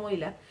বা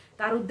ভদ্রমহিলা,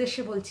 তার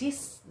উদ্দেশ্যে বলছি,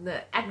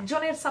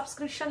 একজনের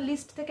সাবস্ক্রিপশন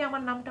লিস্ট থেকে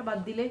আমার নামটা বাদ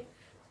দিলে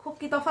খুব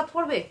কি তফাৎ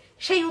পড়বে?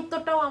 সেই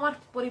উত্তরটাও আমার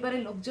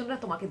পরিবারের লোকজনরা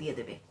তোমাকে দিয়ে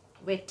দেবে।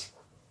 ওয়েট,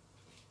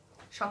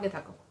 সঙ্গে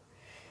থাকো।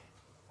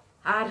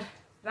 আর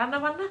রান্না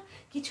বান্না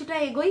কিছুটা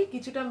এগোই,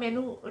 কিছুটা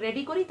মেনু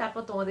রেডি করি,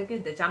 তারপর তোমাদেরকে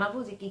জানাবো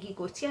যে কি কি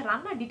করছি। আর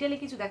রান্না ডিটেলে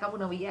কিছু দেখাবো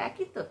না, ওই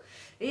একই তো,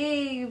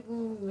 এই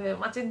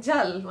মাছের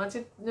ঝাল,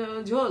 মাছের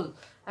ঝোল,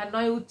 আর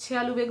নয় উচ্ছে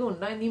আলু বেগুন,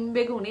 নয় নিম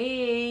বেগুন,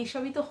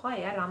 এইসবই তো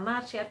হয়। আর রান্না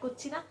আর শেয়ার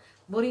করছি না,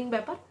 বোরিং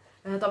ব্যাপার।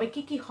 তবে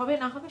কি কি হবে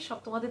না হবে সব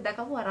তোমাদের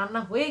দেখাবো। আর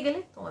রান্না হয়ে গেলে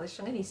তোমাদের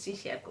সঙ্গে নিশ্চয়ই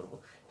শেয়ার করবো,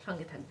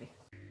 সঙ্গে থাকবে।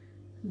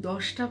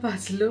 10টা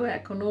বাজলো,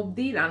 এখনো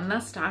অবধি রান্না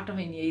স্টার্ট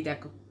হয়নি। এই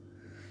দেখো,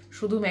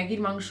 শুধু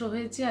ম্যাগির মাংস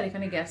হয়েছে আর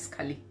এখানে গ্যাস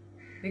খালি,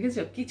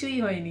 দেখেছো? কিছুই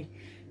হয়নি,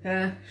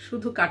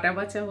 শুধু কাটা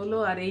বাছা হলো।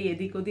 আর এই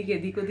এদিক ওদিক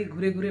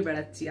ঘুরে ঘুরে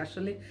বেড়াচ্ছি।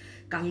 আসলে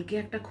কালকে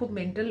একটা খুব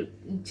মেন্টাল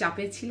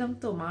চাপে ছিলাম,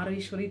 তো মার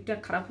ওই শরীরটা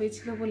খারাপ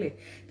হয়েছিল বলে,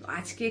 তো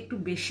আজকে একটু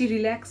বেশি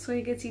রিল্যাক্স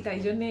হয়ে গেছি, তাই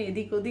জন্য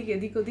এদিক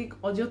ওদিক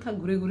অযথা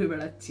ঘুরে ঘুরে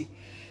বেড়াচ্ছি।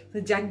 তো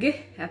যাকগে,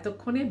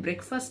 এতক্ষণে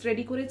ব্রেকফাস্ট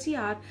রেডি করেছি,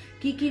 আর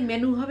কি কি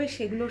মেনু হবে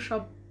সেগুলো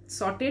সব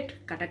সর্টেড,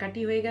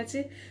 কাটাকাটি হয়ে গেছে।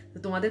 তো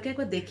তোমাদেরকে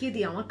একবার দেখিয়ে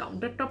দিই। আমার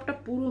কাউন্টার টপটা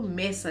পুরো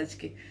মেস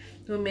আজকে,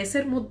 তো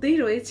মেসের মধ্যেই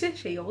রয়েছে,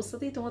 সেই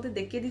অবস্থাতেই তোমাদের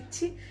দেখিয়ে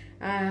দিচ্ছি।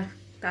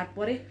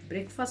 তারপরে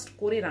ব্রেকফাস্ট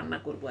করে রান্না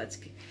করব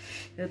আজকে,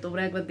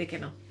 তোমরা একবার দেখে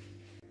নাও।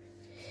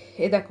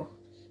 এ দেখো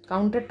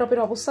কাউন্টার টপের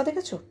অবস্থা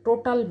দেখেছো,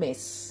 টোটাল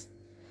মেস।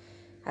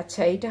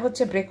 আচ্ছা, এইটা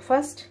হচ্ছে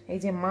ব্রেকফাস্ট, এই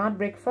যে মার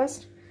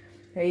ব্রেকফাস্ট,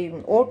 এই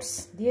ওটস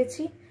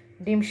দিয়েছি,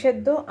 ডিম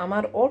সেদ্ধ,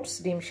 আমার ওটস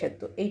ডিম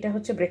সেদ্ধ, এইটা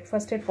হচ্ছে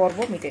ব্রেকফাস্টের পর্ব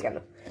মিটে গেল।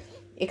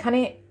 এখানে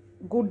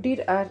গুড্ডির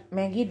আর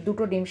ম্যাগির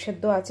দুটো ডিম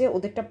সেদ্ধ আছে,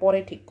 ওদেরটা পরে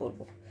ঠিক করব।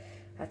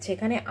 আচ্ছা,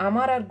 এখানে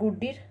আমার আর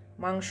গুড্ডির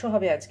মাংস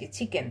হবে আজকে,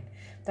 চিকেন।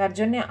 তার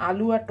জন্য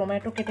আলু আর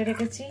টমেটো কেটে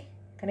রেখেছি,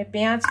 এখানে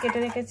পেঁয়াজ কেটে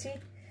রেখেছি।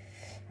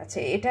 আচ্ছা,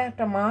 এটা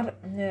একটা মার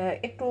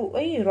একটু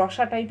ওই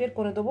রসা টাইপের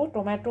করে দেবো,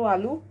 টমেটো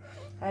আলু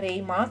আর এই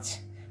মাছ।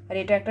 আর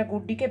এটা একটা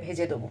গুড্ডিকে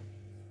ভেজে দেবো,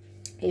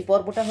 এই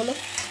পর্বটা হলো।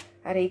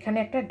 আর এইখানে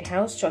একটা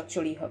ঢ্যাঁড়স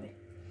চচ্চড়ি হবে,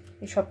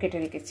 এই সব কেটে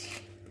রেখেছি।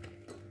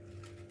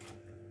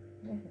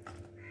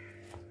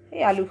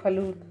 এই আলু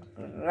ফালু,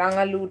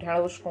 রাঙালু,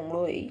 ঢ্যাঁড়স,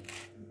 কুমড়ো এই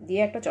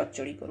দিয়ে একটা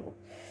চচ্চড়ি করব।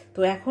 তো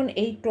এখন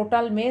এই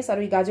টোটাল মেস। আর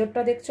ওই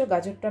গাজরটা দেখছো,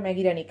 গাজরটা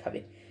ম্যাগি রানি খাবে,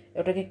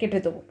 ওটাকে কেটে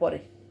দেবো পরে।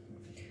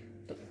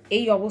 তো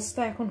এই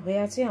অবস্থা এখন হয়ে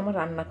আছে আমার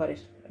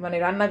রান্নাঘরের, মানে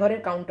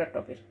রান্নাঘরের কাউন্টার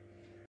টপের।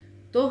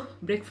 তো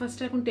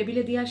ব্রেকফাস্টটা এখন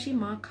টেবিলে দিয়ে আসি,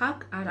 মা খাক,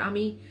 আর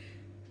আমি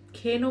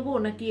খেয়ে নেবো,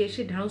 নাকি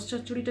এসে ঢ্যাঁড়স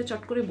চচ্চড়িটা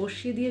চট করে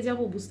বসিয়ে দিয়ে যাব,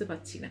 বুঝতে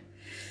পারছি না।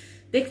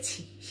 দেখছি,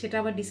 সেটা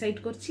আবার ডিসাইড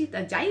করছি। তা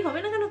যাই হবে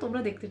না কেন,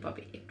 তোমরা দেখতে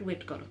পাবে, একটু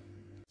ওয়েট করো।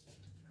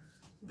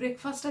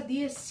 ব্রেকফাস্টটা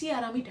দিয়ে এসছি,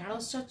 আর আমি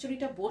ঢ্যাঁড়স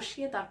চচ্চড়িটা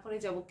বসিয়ে তারপরে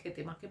যাব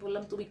খেতে। মাকে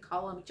বললাম তুমি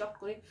খাও, আমি চট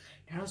করে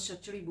ঢ্যাঁড়স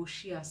চচ্চড়ি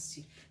বসিয়ে আসছি,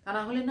 তা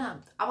না হলে না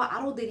আবার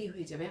আরো দেরি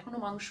হয়ে যাবে। এখনো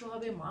মাংস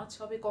হবে, মাছ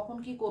হবে, কখন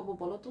কি করব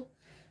বলো তো।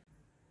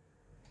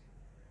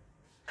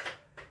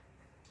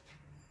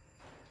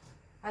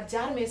 আর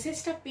যার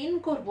মেসেজটা পিন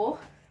করব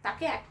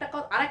তাকে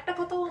আর একটা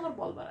কথাও আমার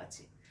বলবার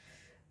আছে।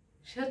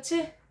 সে হচ্ছে,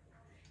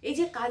 এই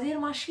যে কাজের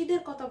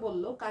মাসিদের কথা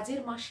বললো, কাজের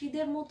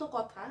মাসিদের মতো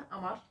কথা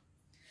আমার,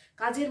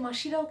 কাজের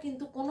মাসিরাও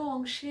কিন্তু কোনো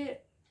অংশে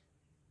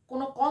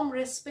কোনো কম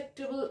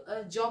রেসপেক্টেবল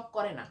জব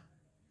করে না।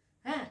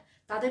 হ্যাঁ,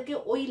 তাদেরকে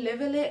ওই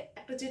লেভেলে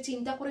একটা যে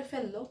চিন্তা করে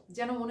ফেললো,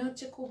 যেন মনে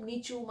হচ্ছে খুব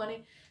নিচু, মানে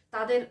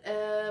তাদের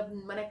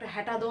মানে একটা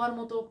হ্যাটা দেওয়ার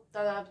মতো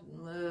তারা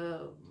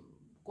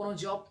কোনো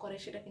জব করে,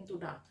 সেটা কিন্তু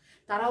না।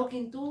 তারাও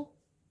কিন্তু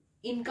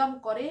ইনকাম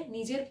করে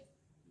নিজের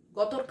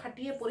গতর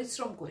খাটিয়ে,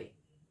 পরিশ্রম করে।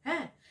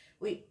 হ্যাঁ,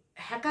 ওই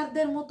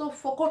হ্যাকারদের মতো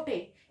ফোকটে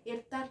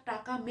তার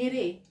টাকা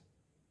মেরে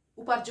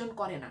উপার্জন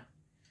করে না।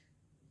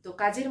 তো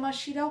কাজের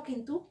মাসিরাও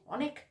কিন্তু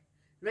অনেক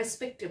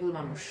রেসপেক্টেবল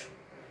মানুষ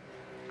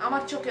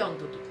আমার চোখে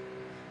অন্তত।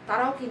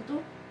 তারাও কিন্তু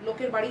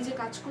লোকের বাড়ি যে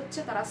কাজ করছে,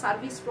 তারা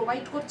সার্ভিস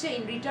প্রোভাইড করছে,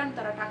 ইন রিটার্ন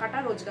তারা টাকাটা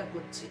রোজগার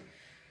করছে।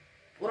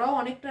 ওরাও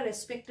অনেকটা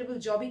রেসপেক্টেবল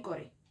জবই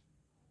করে।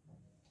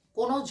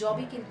 কোনো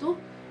জবই কিন্তু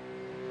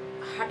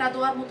হাঁটা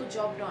দেওয়ার মতো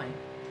জব নয়।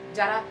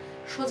 যারা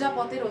সোজা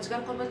পথে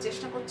রোজগার করবার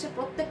চেষ্টা করছে,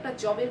 প্রত্যেকটা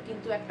জবের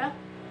কিন্তু একটা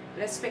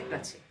রেসপেক্ট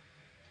আছে।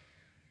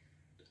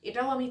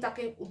 এটাও আমি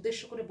তাকে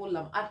উদ্দেশ্য করে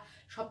বললাম। আর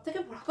সব থেকে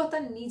বড় কথা,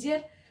 নিজের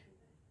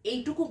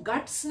এইটুকু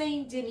গাটস নেই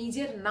যে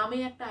নিজের নামে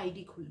একটা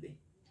আইডি খুলবে,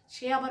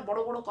 সে আবার বড়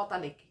বড় কথা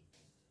লেখে।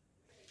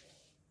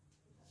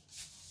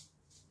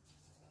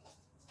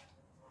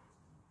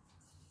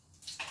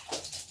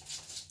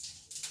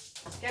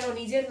 কেন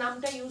নিজের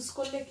নামটা ইউজ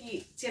করলে কি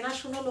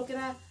চেনাশোনা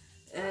লোকেরা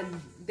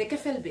দেখে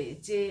ফেলবে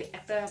যে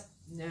একটা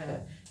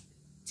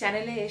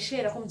চ্যানেলে এসে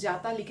এরকম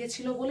যাতা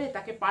লিখেছিল বলে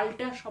তাকে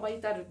পাল্টা সবাই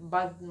তার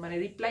মানে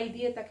রিপ্লাই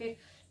দিয়ে তাকে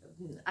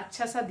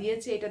আচ্ছা সা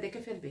দিয়েছে, এটা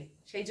দেখে ফেলবে?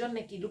 সেই জন্য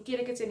কি লুকিয়ে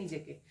রেখেছে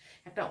নিজেকে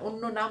একটা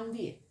অন্য নাম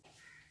দিয়ে?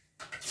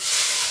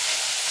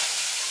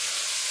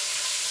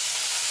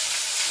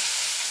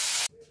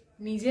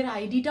 নিজের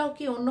আইডিটাও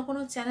কি অন্য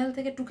কোনো চ্যানেল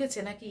থেকে টুকেছে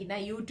নাকি, না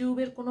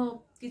ইউটিউবের কোনো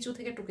কিছু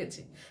থেকে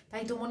টুকেছে?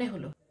 তাই তো মনে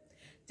হলো।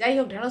 যাই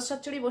হোক, ঢেঁড়স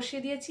চচ্চড়ি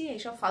বসিয়ে দিয়েছি।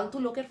 এইসব ফালতু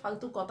লোকের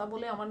ফালতু কথা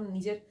বলে আমার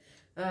নিজের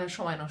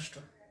সময় নষ্ট।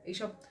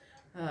 এইসব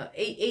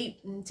এই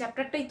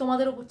চ্যাপ্টারটাই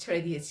তোমাদের উপর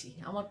ছেড়ে দিয়েছি।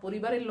 আমার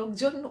পরিবারের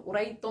লোকজন,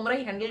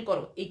 তোমরাই হ্যান্ডেল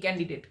করো এই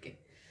ক্যান্ডিডেটকে।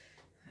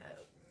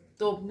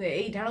 তো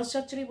এই ঢেঁড়স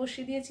চচ্চড়ি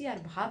বসিয়ে দিয়েছি, আর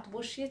ভাত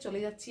বসিয়ে চলে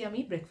যাচ্ছি আমি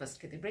ব্রেকফাস্ট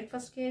খেতে।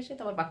 ব্রেকফাস্ট খেয়ে এসে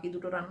তারপর বাকি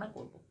দুটো রান্না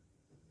করব।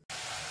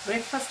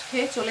 ব্রেকফাস্ট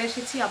খেয়ে চলে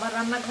এসেছি আবার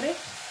রান্নাঘরে।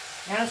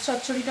 ঢেঁড়স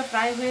চচ্চড়িটা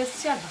প্রায় হয়ে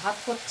এসছে, আর ভাত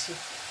হচ্ছে।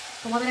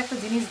 তোমাদের একটা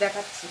জিনিস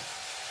দেখাচ্ছি।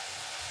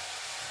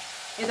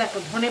 এ দেখো,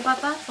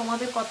 ধনেপাতা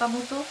তোমাদের কথা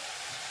মতো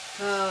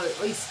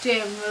ওই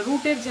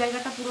রুটের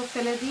জায়গাটা পুরো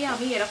ফেলে দিয়ে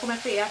আমি এরকম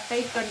একটা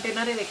এয়ারটাইট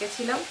কন্টেনারে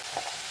রেখেছিলাম।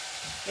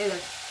 এ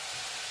দেখ,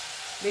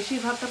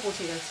 বেশিরভাগটা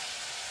পচে গেছে,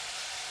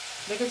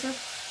 দেখেছ?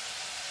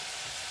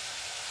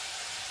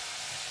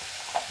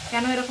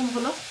 কেন এরকম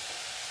হলো?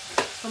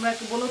 তোমরা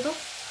একটু বলো তো।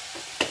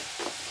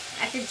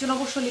 এক একজন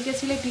অবশ্য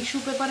লিখেছিলে টিস্যু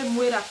পেপারে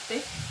মুড়ে রাখতে,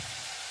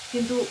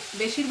 কিন্তু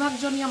বেশিরভাগ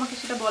জনই আমাকে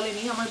সেটা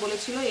বলেনি। আমার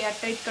বলেছিল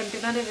এয়ারটাইট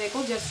কন্টেনারে রেখো,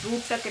 জাস্ট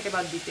রুটটা কেটে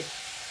বাদ দিতে,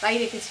 তাই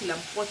রেখেছিলাম।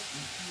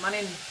 মানে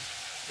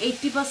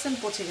 80%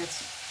 পচে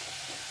গেছে,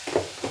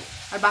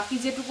 আর বাকি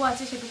যেটুকু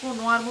আছে সেটুকু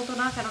নোয়ার মতো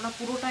না, কেননা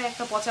পুরোটাই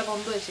একটা পচা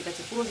গন্ধ এসে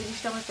গেছে। পুরো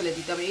জিনিসটা আমার ফেলে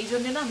দিতে হবে। এই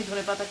জন্যে না আমি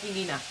ধনেপাতা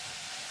কিনি না,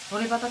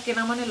 ধনেপাতা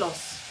কেনা মানে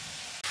লস।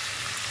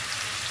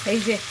 এই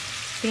যে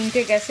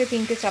 3টে গ্যাসে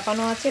 3টে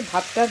চাপানো আছে,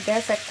 ভাতটার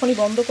গ্যাস এক্ষুনি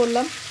বন্ধ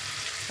করলাম।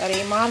 আর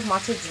এই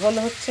মাছের ঝোল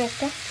হচ্ছে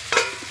একটা,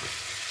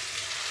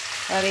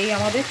 আর এই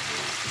আমাদের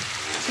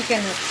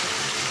চিকেন হচ্ছে।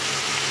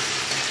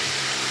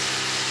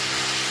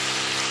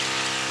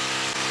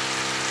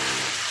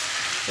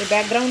 এই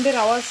ব্যাকগ্রাউন্ডের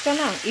আওয়াজটা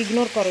না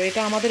ইগনোর করো,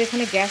 এটা আমাদের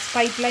এখানে গ্যাস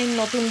পাইপলাইন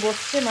নতুন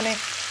বসছে, মানে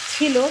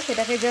ছিল,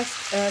 সেটাকে জাস্ট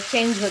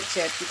চেঞ্জ হচ্ছে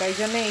আর কি, তাই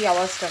জন্য এই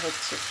আওয়াজটা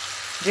হচ্ছে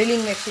ড্রিলিং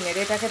মেশিনের।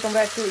 এটাকে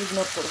তোমরা একটু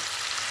ইগনোর করো।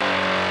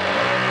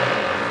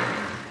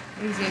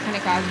 এই যে এখানে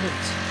কাজ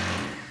হচ্ছে,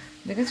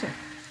 দেখেছো?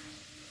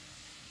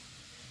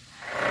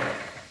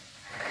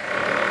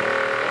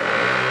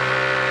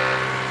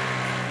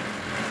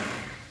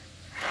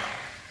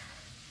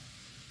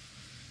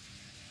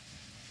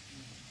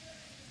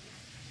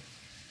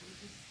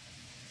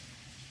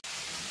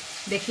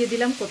 দেখিয়ে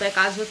দিলাম কোথায়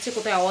কাজ হচ্ছে,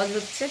 কোথায় আওয়াজ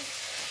হচ্ছে।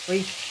 ওই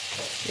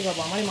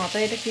বাবা, আমার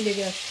মাথায় এটা কি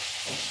লেগে আসছে।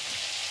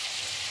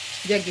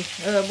 যাকে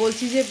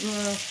বলছি যে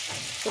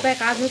কোথায়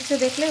কাজ হচ্ছে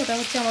দেখলে, ওটা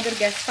হচ্ছে আমাদের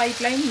গ্যাস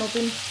পাইপলাইন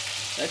নতুন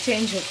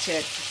চেঞ্জ হচ্ছে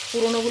আর কি,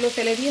 পুরোনোগুলো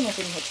ফেলে দিয়ে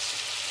নতুন হচ্ছে,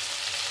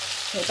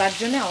 তো তার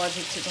জন্য আওয়াজ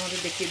হচ্ছে, তোমাদের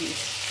দেখিয়ে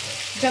দিয়েছি।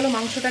 চলো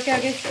মাংসটাকে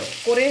আগে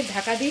করে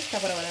ঢাকা দিই,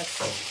 তারপরে আবার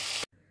আসছি।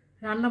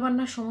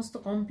 রান্নাবান্নার সমস্ত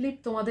কমপ্লিট,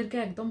 তোমাদেরকে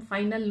একদম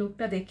ফাইনাল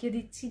লুকটা দেখিয়ে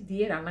দিচ্ছি,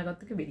 দিয়ে রান্নাঘর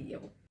থেকে বেরিয়ে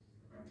যাব।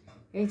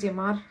 এই যে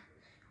মার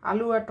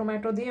আলু আর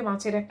টমেটো দিয়ে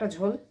মাছের একটা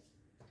ঝোল,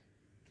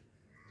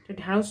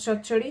 ঢ্যাঁড়স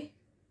চচ্চড়ি,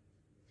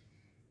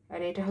 আর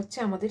এটা হচ্ছে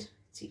আমাদের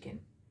চিকেন।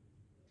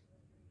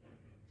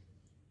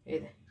 এই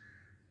দেখ,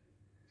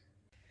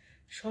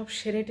 সব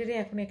সেরে টেরে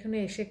এখন এখানে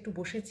এসে একটু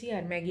বসেছি,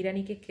 আর ম্যাগি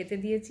রানিকে খেতে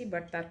দিয়েছি,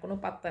 বাট তার কোনো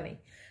পাত্তা নেই।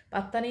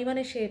 পাত্তা নেই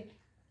মানে সে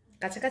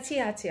কাছাকাছি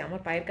আছে,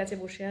 আমার পায়ের কাছে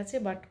বসে আছে,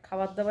 বাট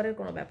খাবার দাবারের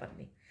কোনো ব্যাপার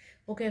নেই।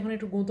 ওকে এখন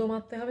একটু গুঁতো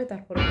মারতে হবে,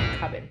 তারপরে উনি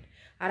খাবেন।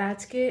 আর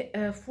আজকে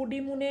ফুডি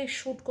মুনে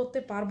শ্যুট করতে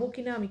পারবো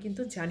কি না আমি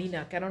কিন্তু জানি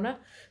না, কেননা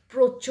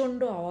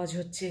প্রচণ্ড আওয়াজ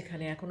হচ্ছে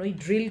এখানে। এখন ওই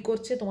ড্রিল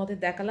করছে, তোমাদের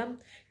দেখালাম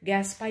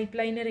গ্যাস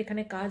পাইপলাইনের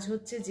এখানে কাজ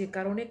হচ্ছে, যে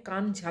কারণে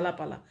কান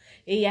ঝালাপালা।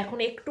 এই এখন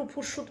একটু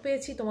ফুরসুত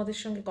পেয়েছি, তোমাদের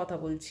সঙ্গে কথা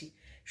বলছি,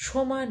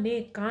 সমানে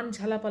কান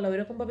ঝালাপালা।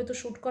 ওইরকমভাবে তো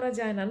শ্যুট করা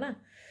যায় না, না?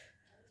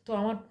 তো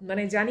আমার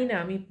মানে জানি না,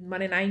 আমি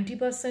মানে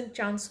 90%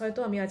 চান্স হয়তো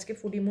আমি আজকে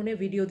ফুডি মুনে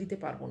ভিডিও দিতে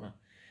পারবো না।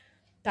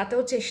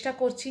 তাতেও চেষ্টা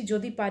করছি,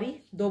 যদি পারি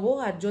দেবো।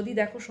 আর যদি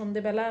দেখো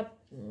সন্ধেবেলা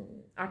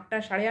 8টা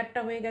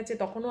 8:30 হয়ে গেছে,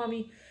 তখনও আমি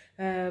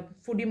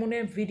ফুডি মুনে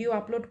ভিডিও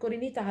আপলোড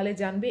করিনি, তাহলে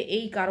জানবে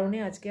এই কারণে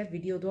আজকে আর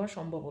ভিডিও দেওয়া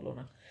সম্ভব হলো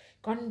না।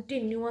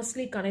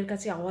 কন্টিনিউয়াসলি কানের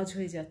কাছে আওয়াজ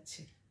হয়ে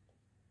যাচ্ছে,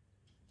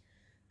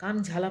 কান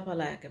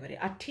ঝালাপালা একেবারে,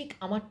 আর ঠিক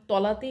আমার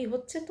তলাতেই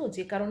হচ্ছে, তো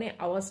যে কারণে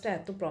আওয়াজটা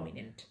এত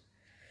প্রমিনেন্ট।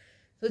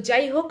 তো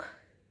যাই হোক,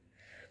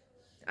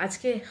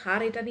 আজকে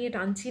আর এটা নিয়ে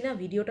টানছি না,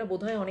 ভিডিওটা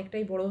বোধহয়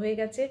অনেকটাই বড় হয়ে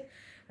গেছে।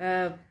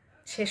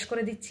 শেষ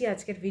করে দিচ্ছি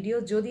আজকের ভিডিও।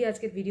 যদি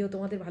আজকের ভিডিও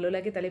তোমাদের ভালো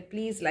লাগে তাহলে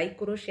প্লিজ লাইক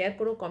করো, শেয়ার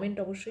করো, কমেন্ট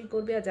অবশ্যই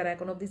করবে। আর যারা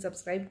এখন অবধি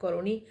সাবস্ক্রাইব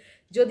করোনি,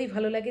 যদি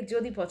ভালো লাগে,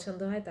 যদি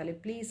পছন্দ হয়, তাহলে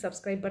প্লিজ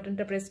সাবস্ক্রাইব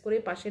বাটনটা প্রেস করে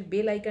পাশের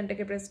বেল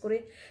আইকনটাকে প্রেস করে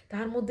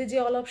তার মধ্যে যে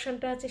অল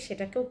অপশানটা আছে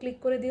সেটাকেও ক্লিক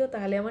করে দিও,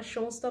 তাহলে আমার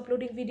সমস্ত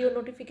আপলোডিং ভিডিও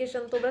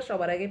নোটিফিকেশান তোমরা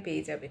সবার আগে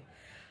পেয়ে যাবে।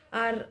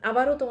 আর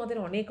আবারও তোমাদের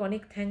অনেক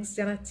অনেক থ্যাঙ্কস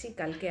জানাচ্ছি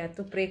কালকে এত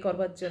প্রে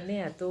করবার জন্যে,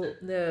 এত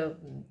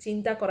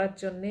চিন্তা করার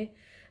জন্যে,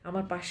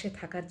 আমার পাশে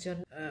থাকার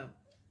জন্য।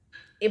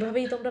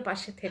 এভাবেই তোমরা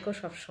পাশে থেকো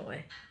সব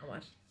সময়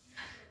আমার।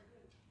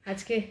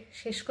 আজকে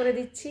শেষ করে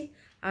দিচ্ছি।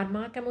 আর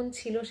মা কেমন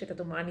ছিল সেটা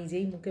তো মা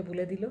নিজেই মুখে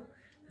বলে দিল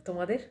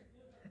তোমাদের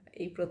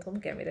এই প্রথম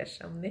ক্যামেরার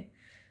সামনে।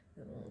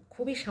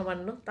 খুবই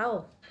সামান্য, তাও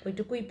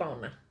ওইটুকুই পাও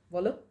না,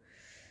 বলো?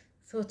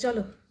 তো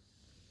চলো,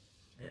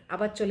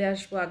 আবার চলে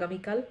আসবো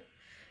আগামীকাল,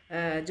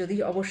 যদি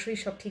অবশ্যই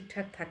সব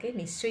ঠিকঠাক থাকে।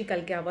 নিশ্চয়ই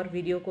কালকে আবার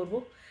ভিডিও করব।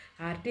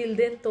 আর টিল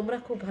দেন তোমরা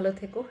খুব ভালো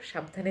থেকো,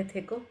 সাবধানে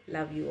থেকো।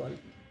 Love you all.